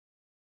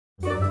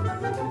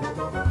So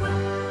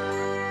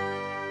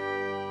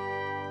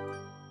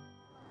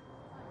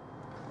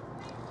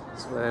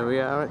there we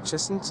are at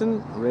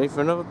Chessington, ready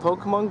for another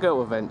Pokemon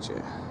Go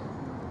adventure.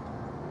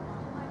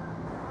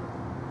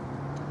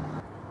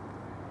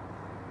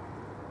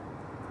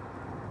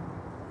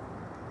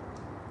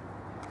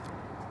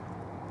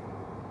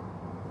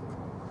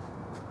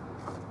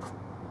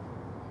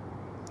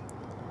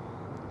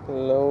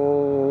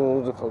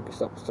 Loads of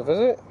Pokestops to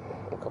visit,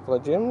 a couple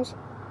of gyms.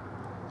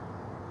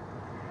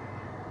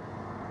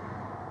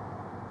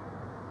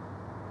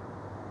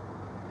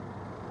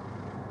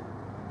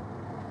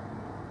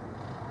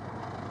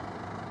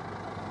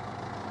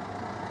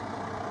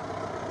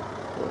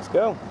 Let's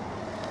go.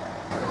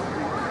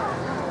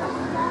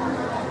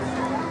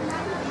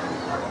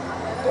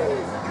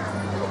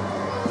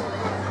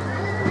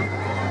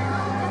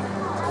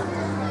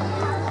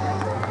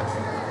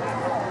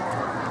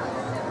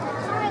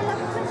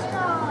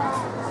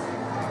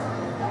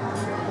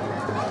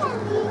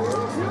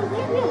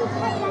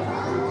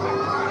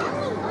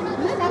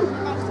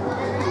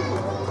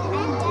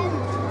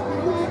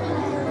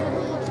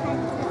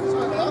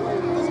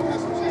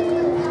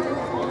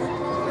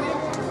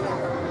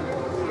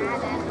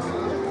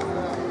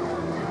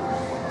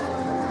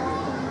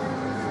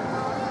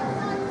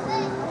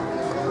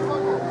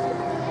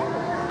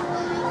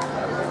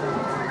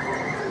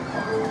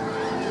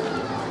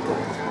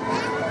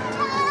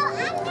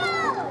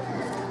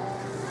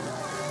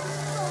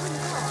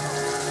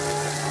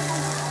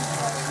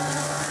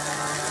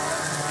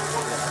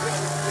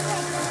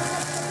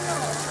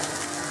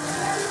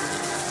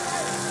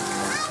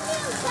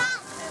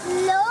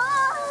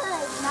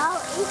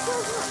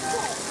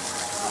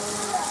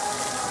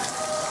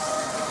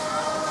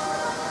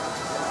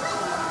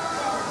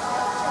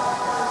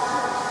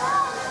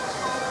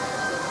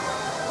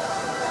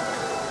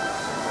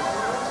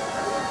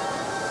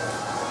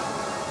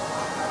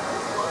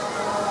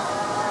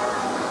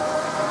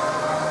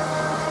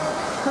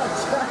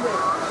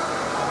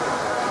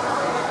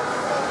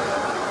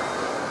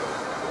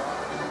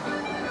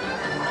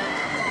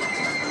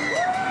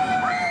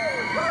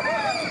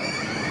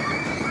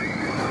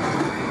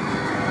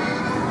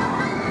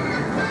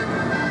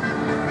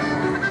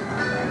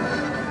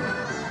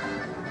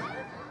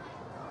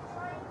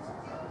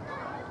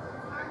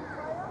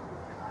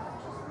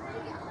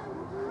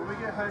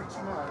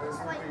 Tomorrow, there's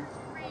going to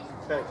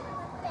be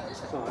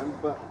time,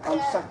 but I'm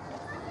sat.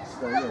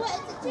 So, yes.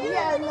 Do you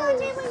have any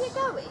idea where you're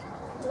going?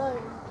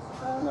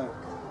 No.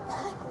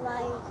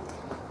 Like.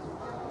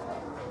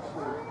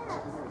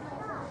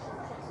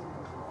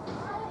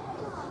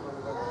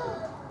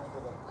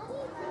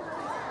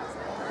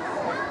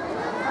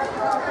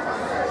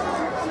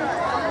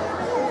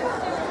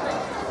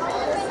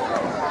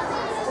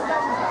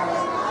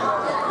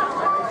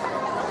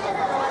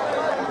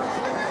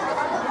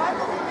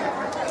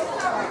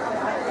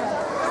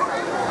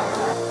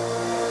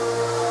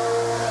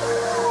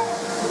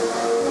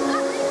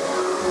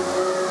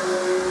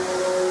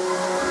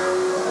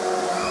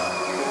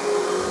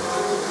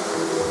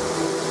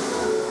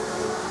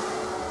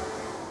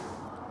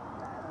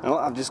 Well,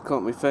 I've just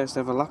caught my first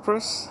ever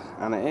Lapras,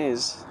 and it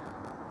is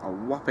a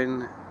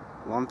whopping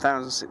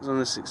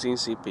 1616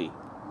 CP.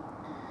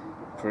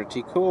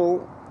 Pretty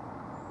cool.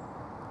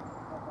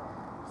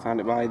 Found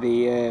it by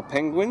the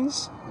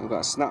penguins. I've got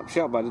a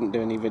snapshot, but I didn't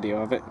do any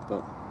video of it,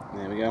 but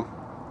there we go.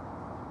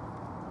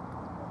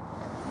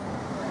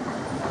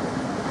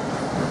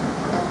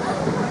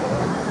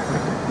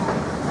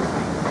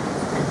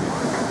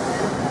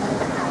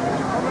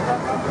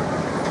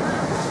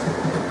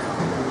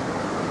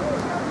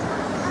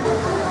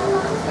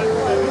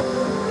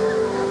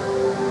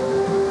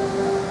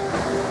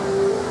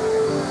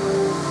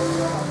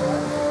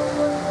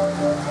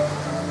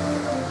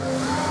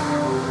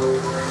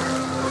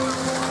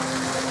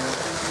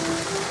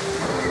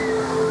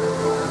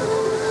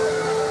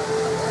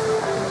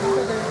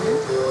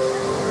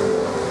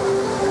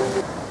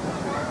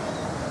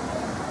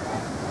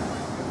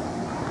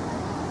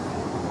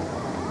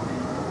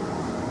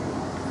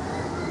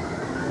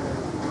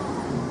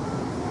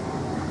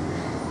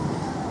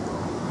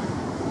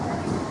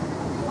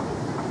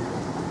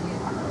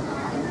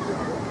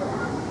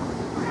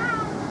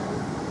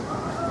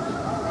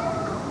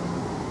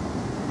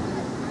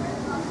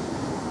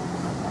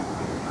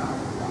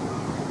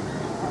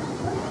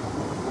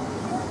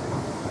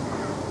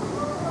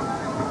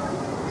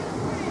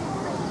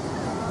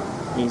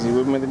 Easy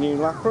win with the new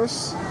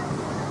Lapras.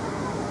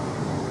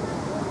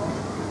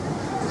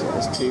 So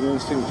there's Team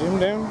Instinct Gym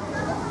down.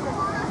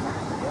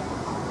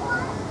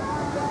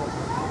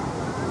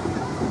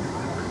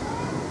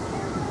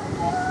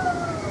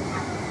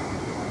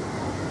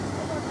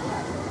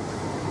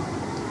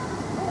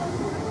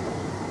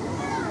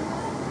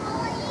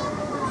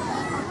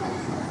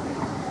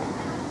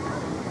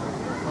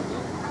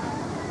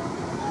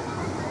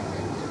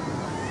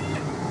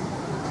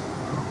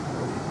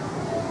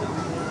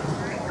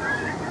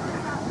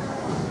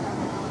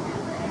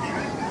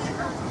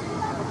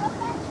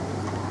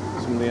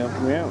 Somebody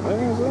helping me out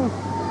there as well.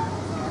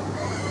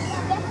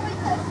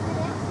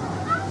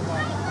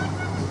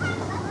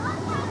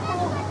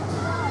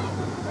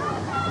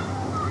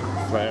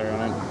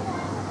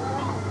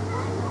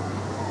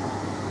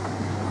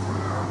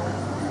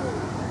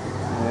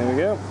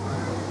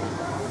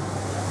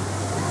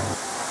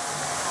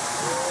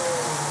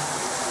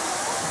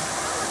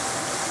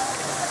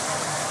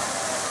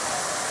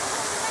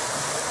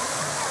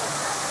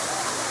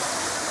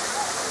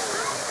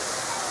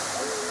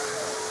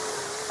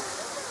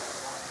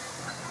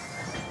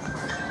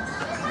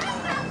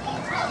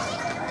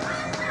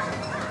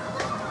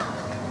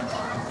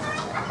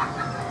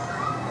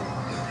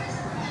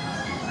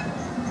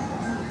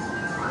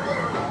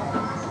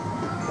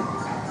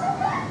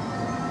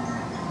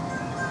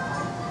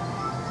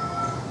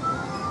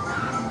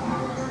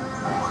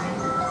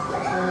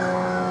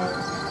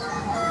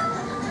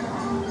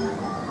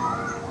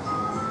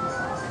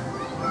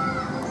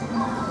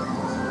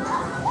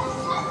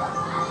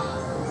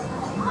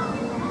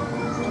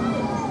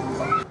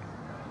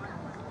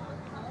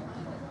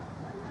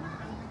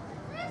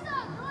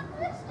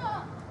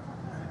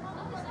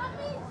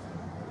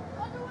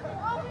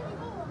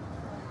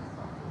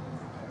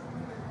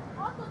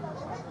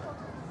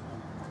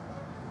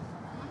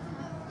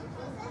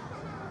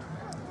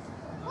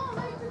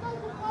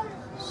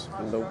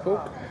 No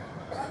poke.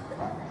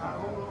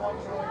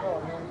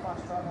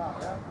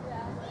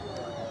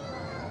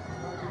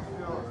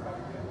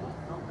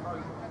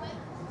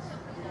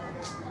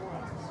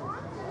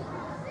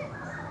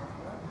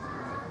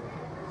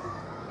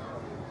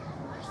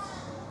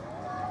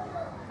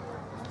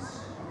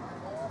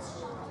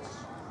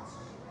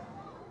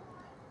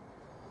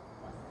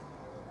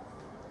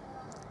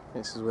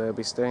 This is where we'll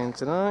be staying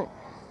tonight.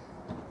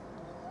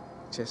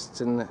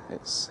 Chessington,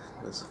 it's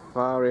the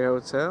Safari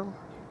Hotel.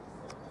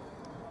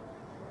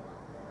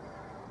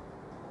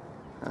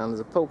 And there's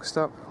a poker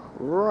stop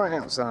right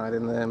outside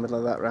in the middle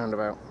of that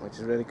roundabout, which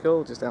is really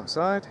cool, just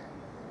outside.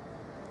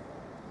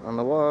 And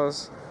there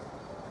was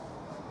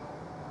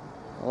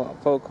a lot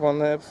of Pokemon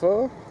there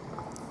before.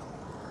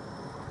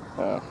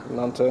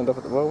 None turned up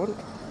at the moment.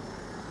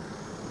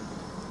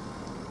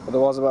 But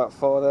there was about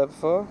 4 there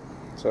before,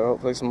 so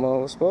hopefully some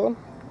more will spawn.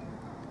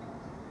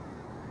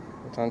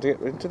 Time to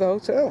get into the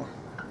hotel.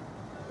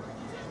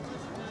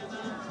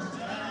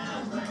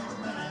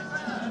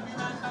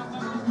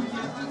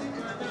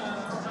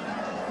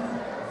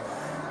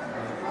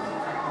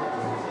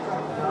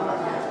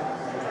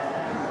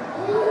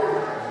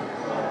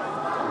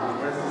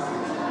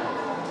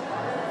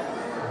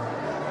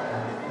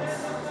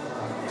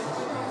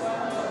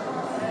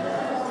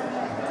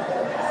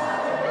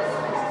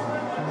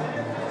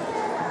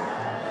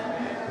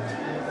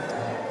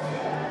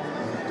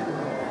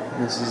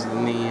 This is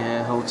in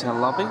the hotel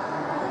lobby.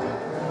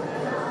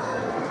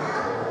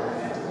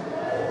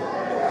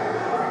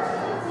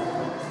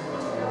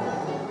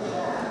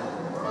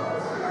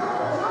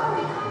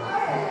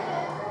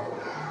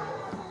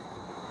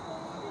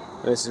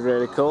 This is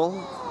really cool.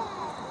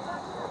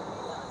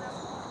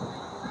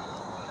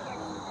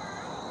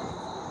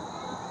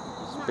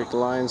 It's a big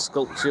lion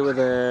sculpture with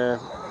a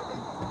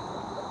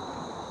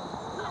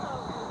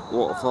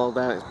waterfall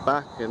down its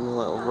back and a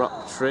little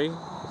rock tree.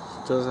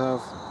 It does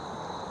have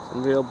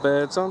some real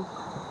birds on.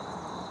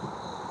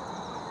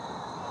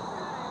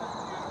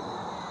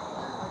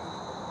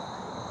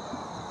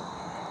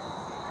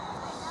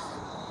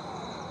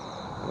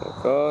 And of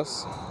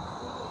course,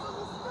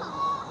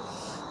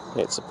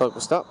 it's a poker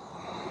stop.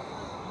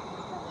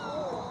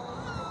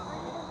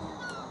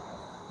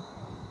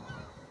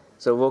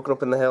 So we've woken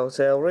up in the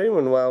hotel room,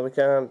 and while we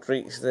can't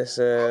reach this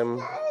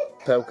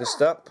poker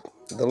stop,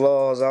 the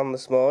law's on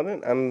this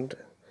morning, and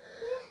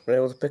we're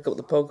able to pick up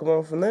the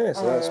Pokemon from there,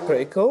 so that's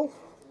pretty cool.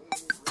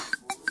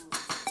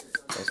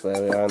 That's where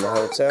we are in the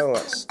hotel,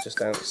 that's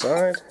just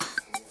outside.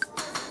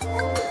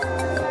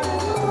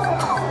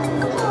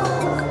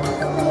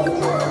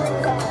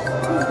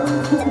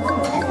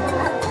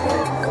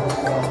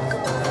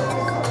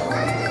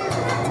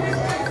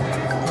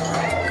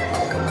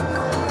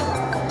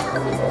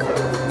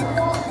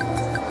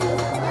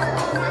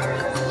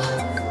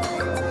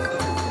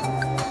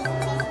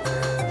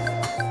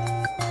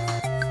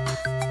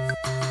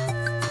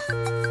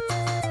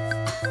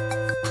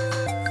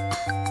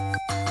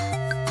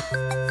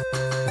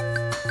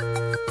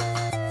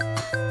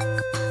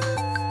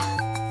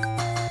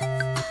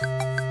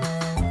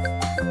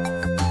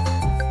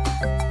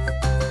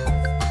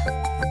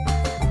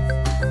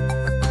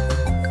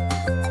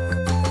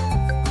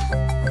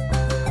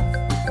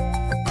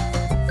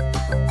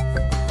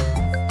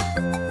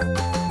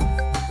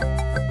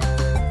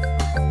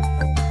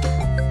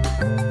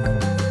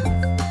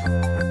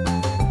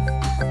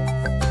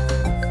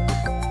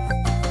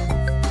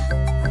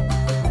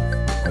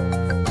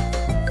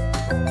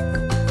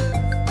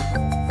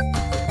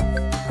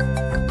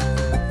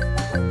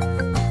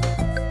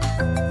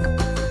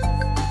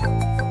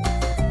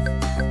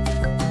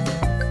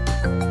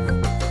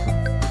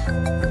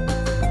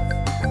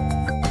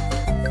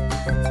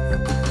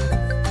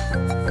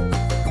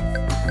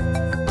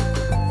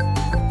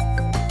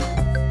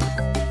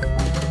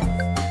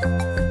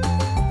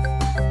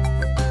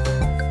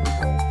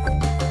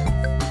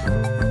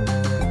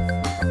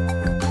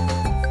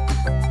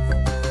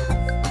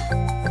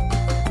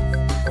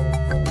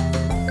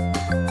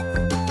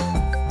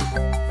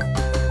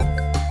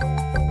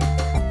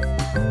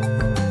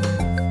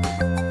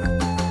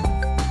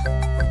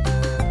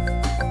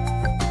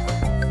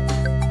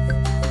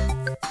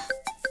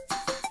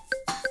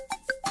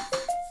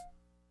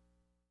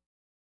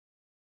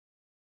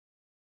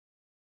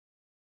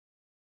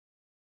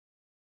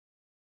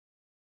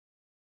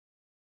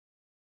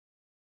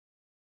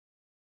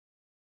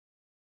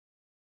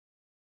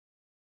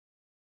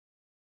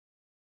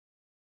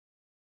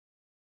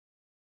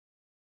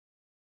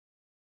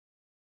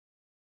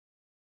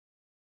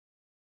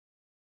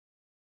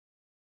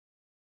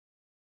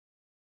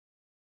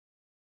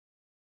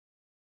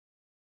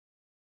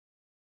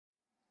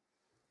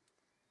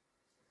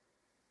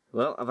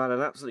 Well, I've had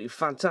an absolutely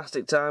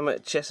fantastic time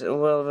at Chessington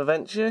World of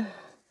Adventure,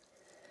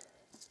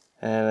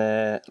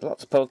 and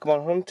lots of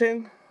Pokemon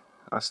hunting.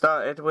 I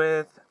started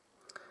with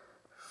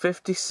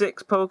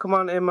 56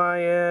 Pokemon in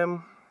my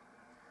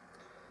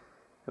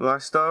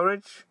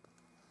storage.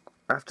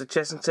 After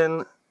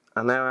Chessington,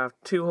 I now have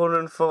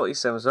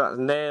 247, so that's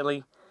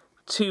nearly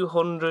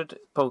 200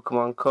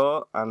 Pokemon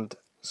caught and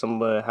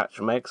some hatch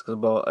from eggs, because I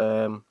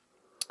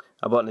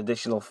bought an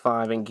additional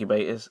 5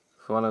 incubators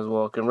for when I was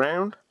walking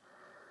around.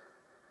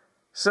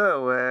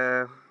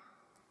 So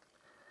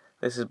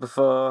this is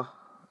before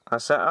I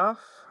set off.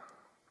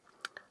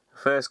 The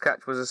first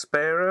catch was a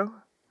Sparrow,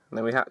 and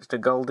then we hatched a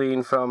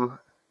Goldeen from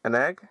an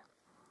egg.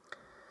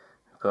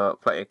 We've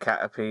got plenty of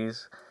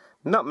Caterpies.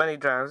 Not many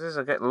Drowsies,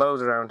 I get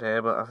loads around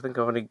here, but I think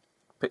I've only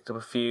picked up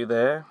a few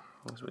there.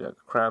 So we got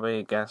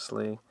Krabby,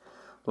 Ghastly,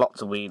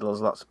 lots of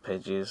Weedles, lots of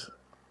Pidgeys.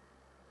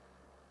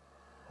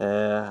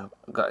 I've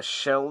got a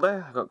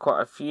Shelder, I've got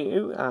quite a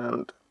few,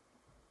 and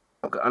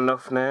I've got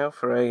enough now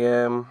for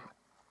a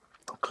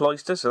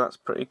Cloyster, so that's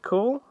pretty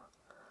cool.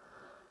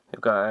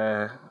 We've got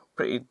a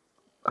pretty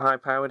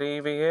high-powered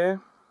Eevee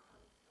here,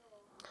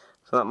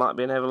 so that might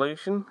be an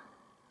evolution.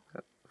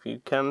 Got a few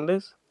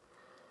candies.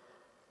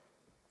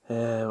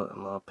 What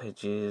more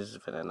Pidgeys,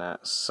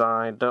 Venonat,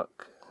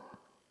 Psyduck.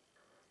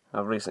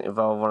 I've recently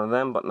evolved one of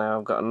them, but now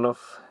I've got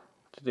enough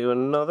to do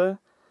another.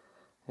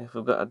 If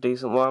we've got a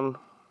decent one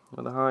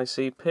with a high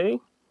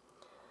CP.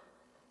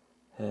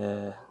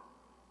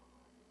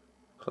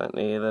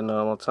 Plenty of the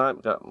normal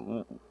type. Got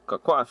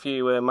quite a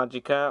few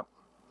Magikarp,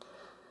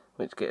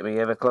 which get me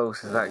ever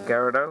closer to that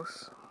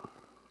Gyarados.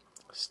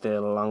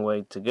 Still a long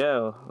way to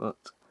go, but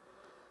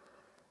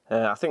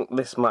I think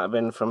this might have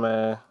been from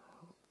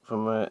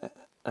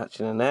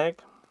hatching an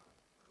egg.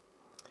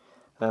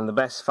 And the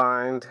best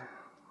find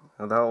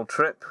of the whole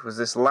trip was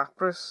this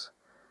Lapras,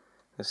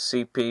 the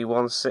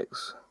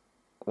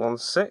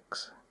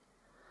CP1616.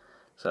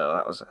 So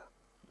that was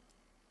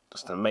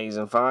just an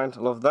amazing find. I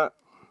love that.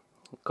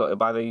 Caught it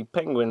by the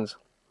penguins.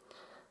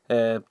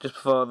 Just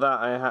before that,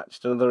 I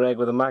hatched another egg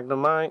with a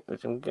Magnemite,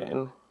 which I'm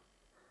getting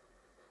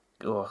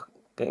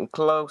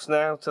close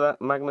now to that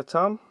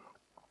Magneton.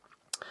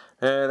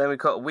 Then we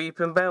caught a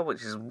Weeping Bell,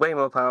 which is way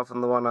more powerful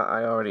than the one that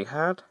I already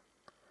had.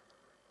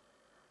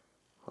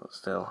 But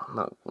still,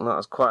 not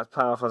as quite as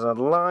powerful as I'd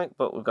like.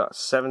 But we've got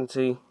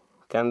 70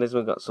 candies.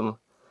 We've got some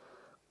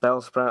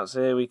Bellsprouts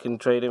here we can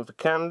trade in for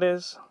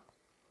candies.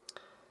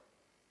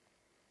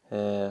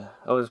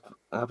 Always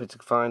happy to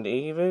find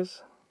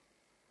Eevees.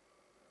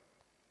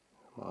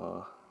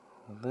 More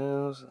of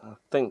those. I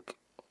think,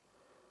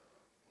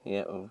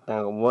 yeah, we've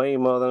now got way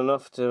more than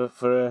enough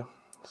for a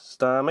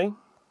Starmie.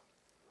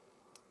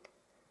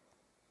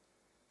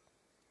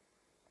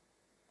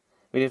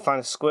 We did find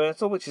a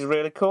Squirtle, which is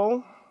really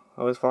cool.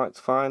 I always like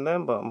to find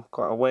them, but I'm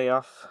quite a way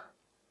off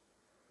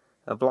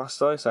a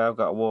Blastoise, so I've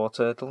got a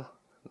Wartortle.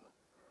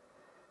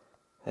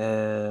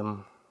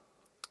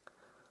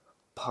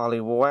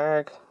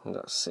 Poliwag, I've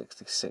got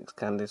 66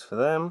 candies for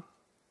them.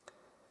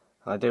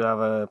 I do have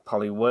a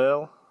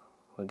Poliwhirl,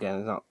 again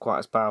it's not quite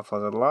as powerful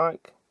as I'd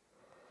like.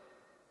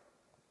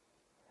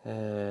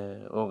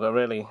 We've got a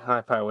really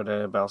high powered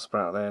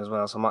Bellsprout there as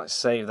well, so I might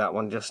save that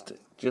one just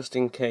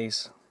in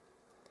case,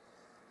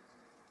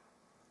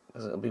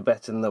 because it'll be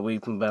better than the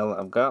Weeping Bell that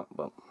I've got,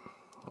 but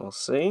we'll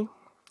see.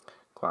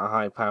 Quite a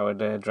high powered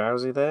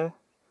Drowsy there.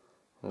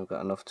 We've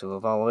got enough to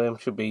evolve him,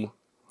 should be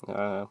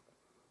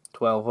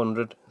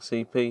 1200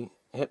 CP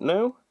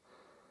Hypno.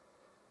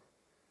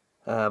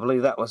 I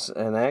believe that was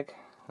an egg,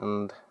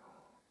 and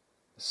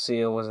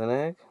Seal was an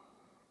egg.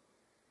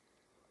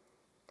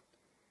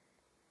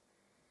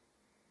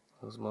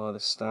 Those more of the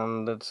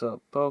standard sort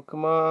of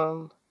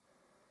Pokemon.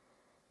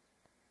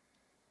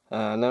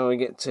 Now we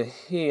get to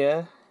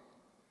here.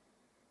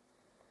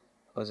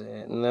 Was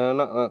it? No,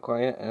 not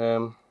quite yet.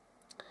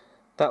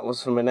 That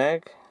was from an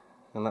egg,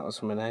 and that was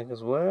from an egg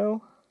as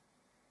well.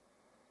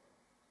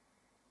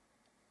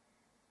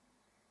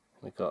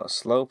 We got a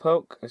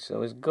Slowpoke, which is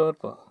always good,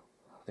 but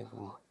I think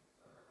I'm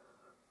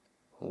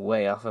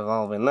way off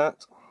evolving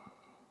that.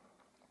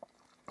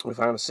 We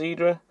found a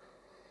Seadra,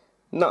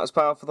 not as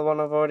powerful as the one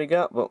I've already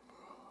got, but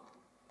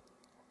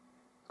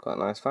quite a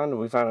nice find.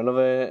 We found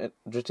another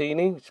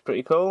Dratini, which is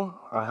pretty cool.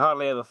 I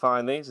hardly ever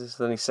find these. This is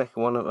the only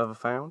second one I've ever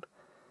found,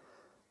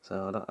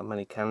 so I don't have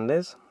many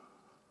candies.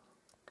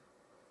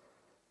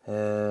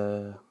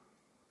 Got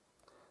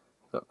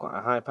quite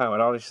a high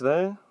powered Oddish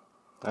there.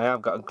 I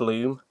have got a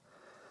Gloom,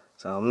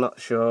 so I'm not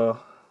sure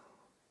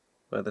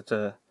whether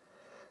to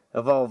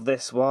evolve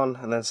this one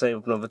and then save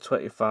up another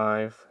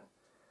 25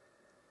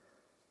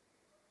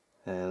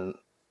 and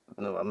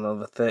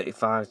another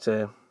 35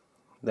 to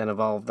then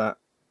evolve that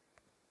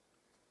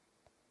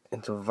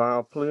into a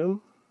Vileplume.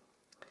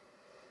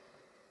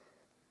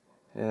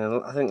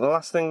 And I think the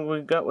last thing we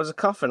got was a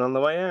Coffin on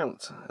the way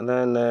out, and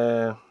then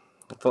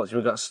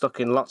unfortunately we got stuck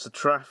in lots of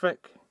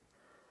traffic.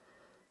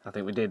 I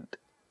think we did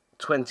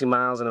 20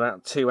 miles in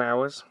about 2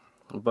 hours,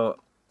 but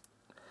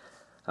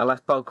I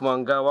left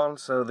Pokemon Go on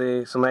so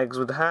some eggs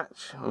would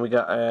hatch, and we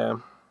got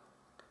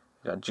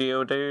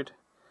Geodude,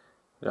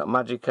 we got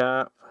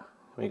Magikarp,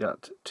 we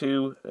got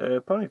 2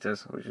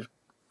 Ponytas, which is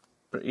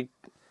pretty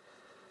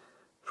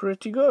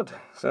good.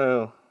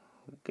 So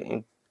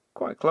getting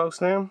quite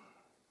close now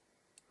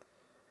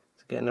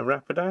to getting a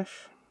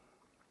Rapidash.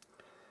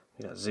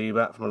 We got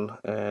Zubat from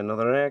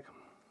another egg.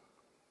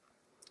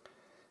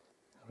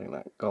 think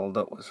that gold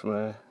up was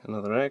from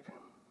another egg.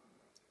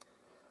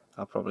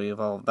 I'll probably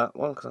evolve that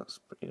one because that's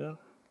pretty good.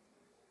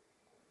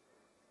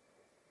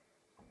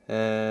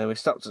 We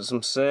stopped at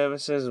some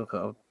services. We've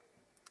got a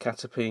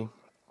Caterpie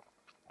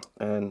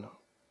and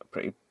a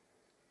pretty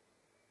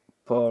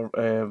poor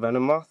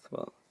venom moth,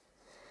 but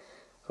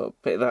I'll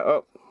pick that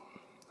up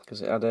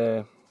because it had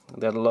they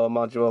had a low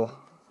module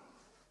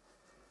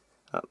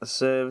at the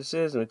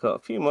services, and we've got a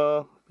few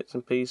more bits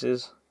and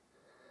pieces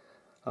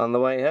on the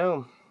way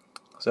home.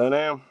 So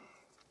now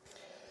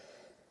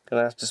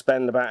gonna have to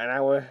spend about an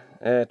hour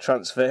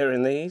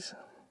transferring these,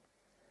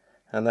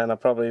 and then I'll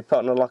probably put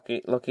on a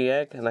lucky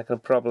egg, and I can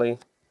probably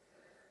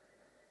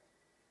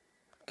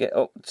get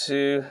up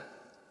to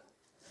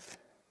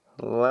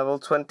level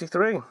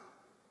 23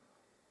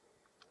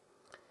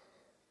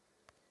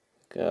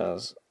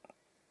 because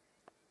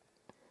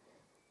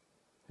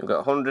we've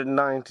got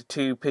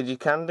 192 Pidgey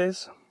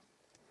candies,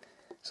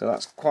 so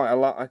that's quite a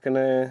lot I can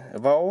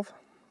evolve,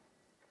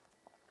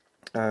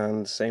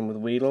 and same with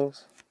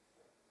Weedles.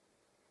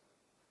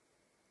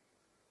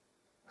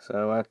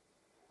 So I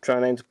try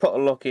and aim to put a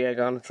lucky egg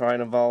on, try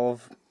and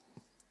evolve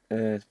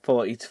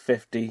 40 to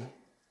 50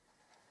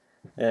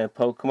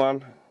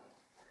 Pokemon.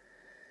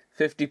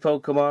 50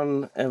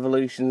 Pokemon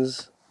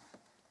evolutions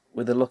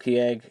with a lucky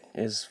egg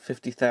is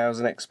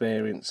 50,000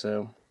 experience,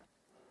 so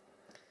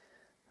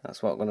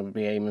that's what I'm going to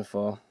be aiming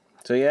for.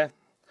 So yeah,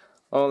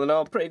 all in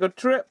all, pretty good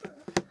trip.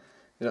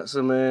 We got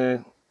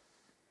some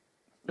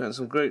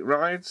great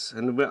rides,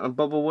 and we went on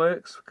Bubble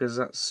Works because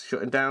that's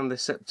shutting down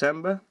this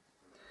September,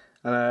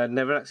 and I'd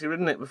never actually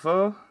ridden it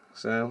before,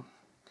 so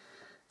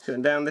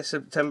shutting down this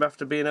September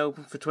after being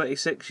open for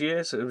 26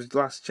 years, so it was the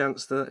last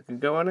chance that I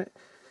could go on it.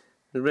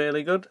 It was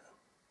really good.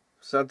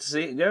 Sad to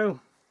see it go.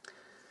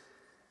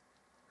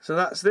 So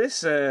that's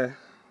this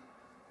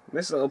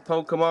little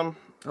Pokemon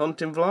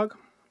hunting vlog.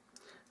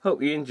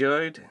 Hope you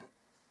enjoyed.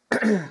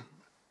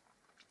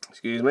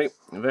 Excuse me,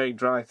 a very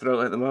dry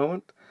throat at the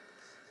moment.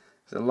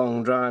 It's a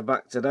long drive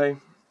back today.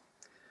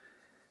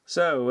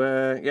 So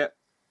yeah,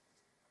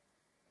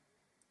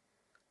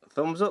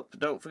 thumbs up,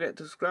 don't forget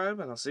to subscribe,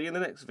 and I'll see you in the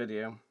next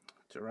video.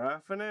 Ta-ra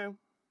for now.